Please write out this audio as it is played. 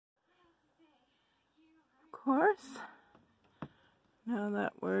course, now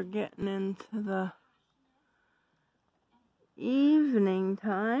that we're getting into the evening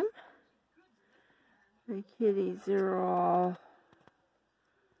time, the kitties are all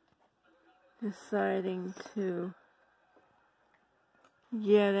deciding to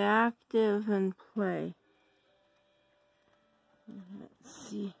get active and play. Let's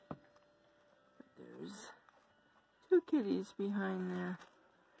see, there's 2 kitties behind there.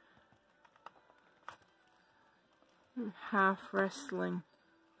 They're half wrestling.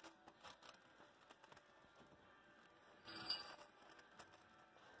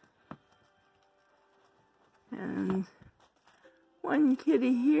 And one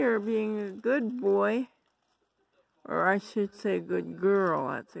kitty here being a good boy, or I should say good girl.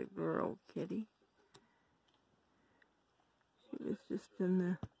 That's a girl kitty. She was just in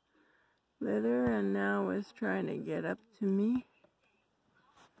the litter and now is trying to get up to me.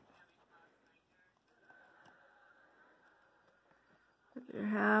 They're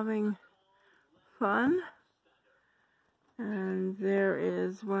having fun. And there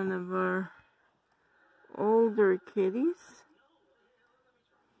is one of our older kitties.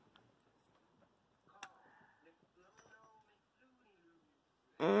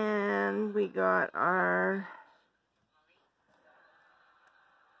 And we got our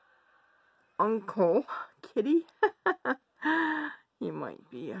uncle kitty. He might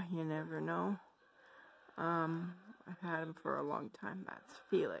be, you never know. I've had him for a long time. That's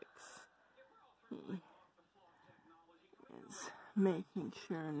Felix. He is making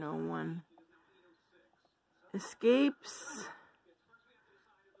sure no one escapes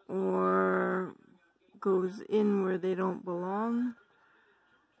or goes in where they don't belong.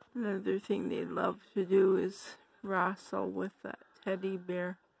 Another thing they love to do is wrestle with that teddy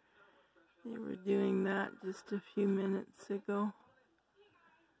bear. They were doing that just a few minutes ago.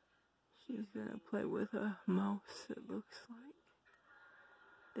 She's gonna play with a mouse, it looks like.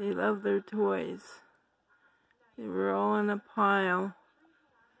 They love their toys. They were all in a pile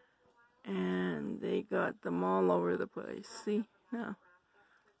and they got them all over the place. See? Now,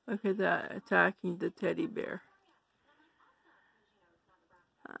 look at that, attacking the teddy bear.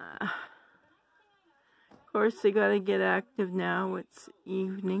 Of course, they gotta get active now. It's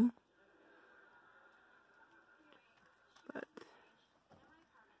evening. But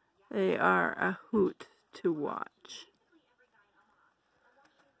they are a hoot to watch.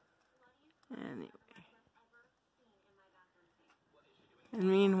 Anyway. And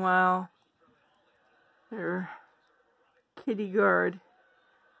meanwhile, their kitty guard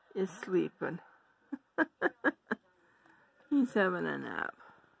is sleeping. He's having a nap.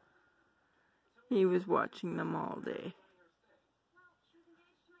 He was watching them all day.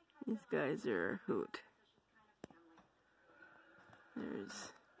 These guys are a hoot.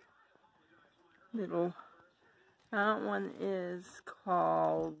 There's little, that one is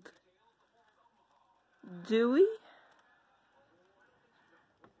called Dewey.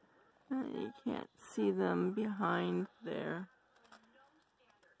 You can't see them behind there.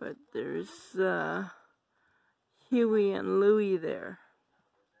 But there's Huey and Louie there.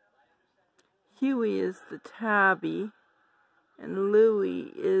 Huey is the tabby, and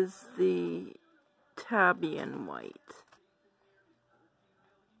Louie is the tabby in white.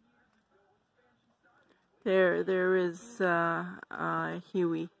 There is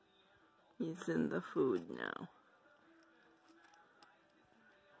Huey. He's in the food now.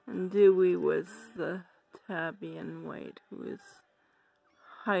 And Dewey was the tabby in white who is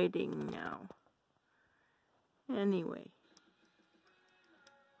hiding now. Anyway.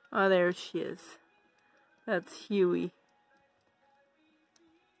 Oh, there she is. That's Huey.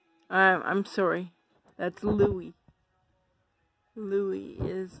 I'm sorry. That's Louie. Louie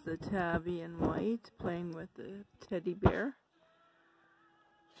is the tabby in white playing with the teddy bear.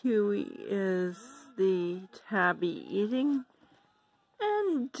 Huey is the tabby eating.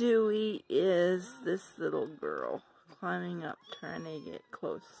 And Dewey is this little girl climbing up trying to get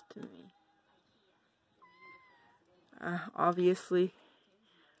close to me. Obviously,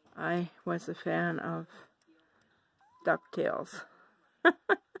 I was a fan of DuckTales.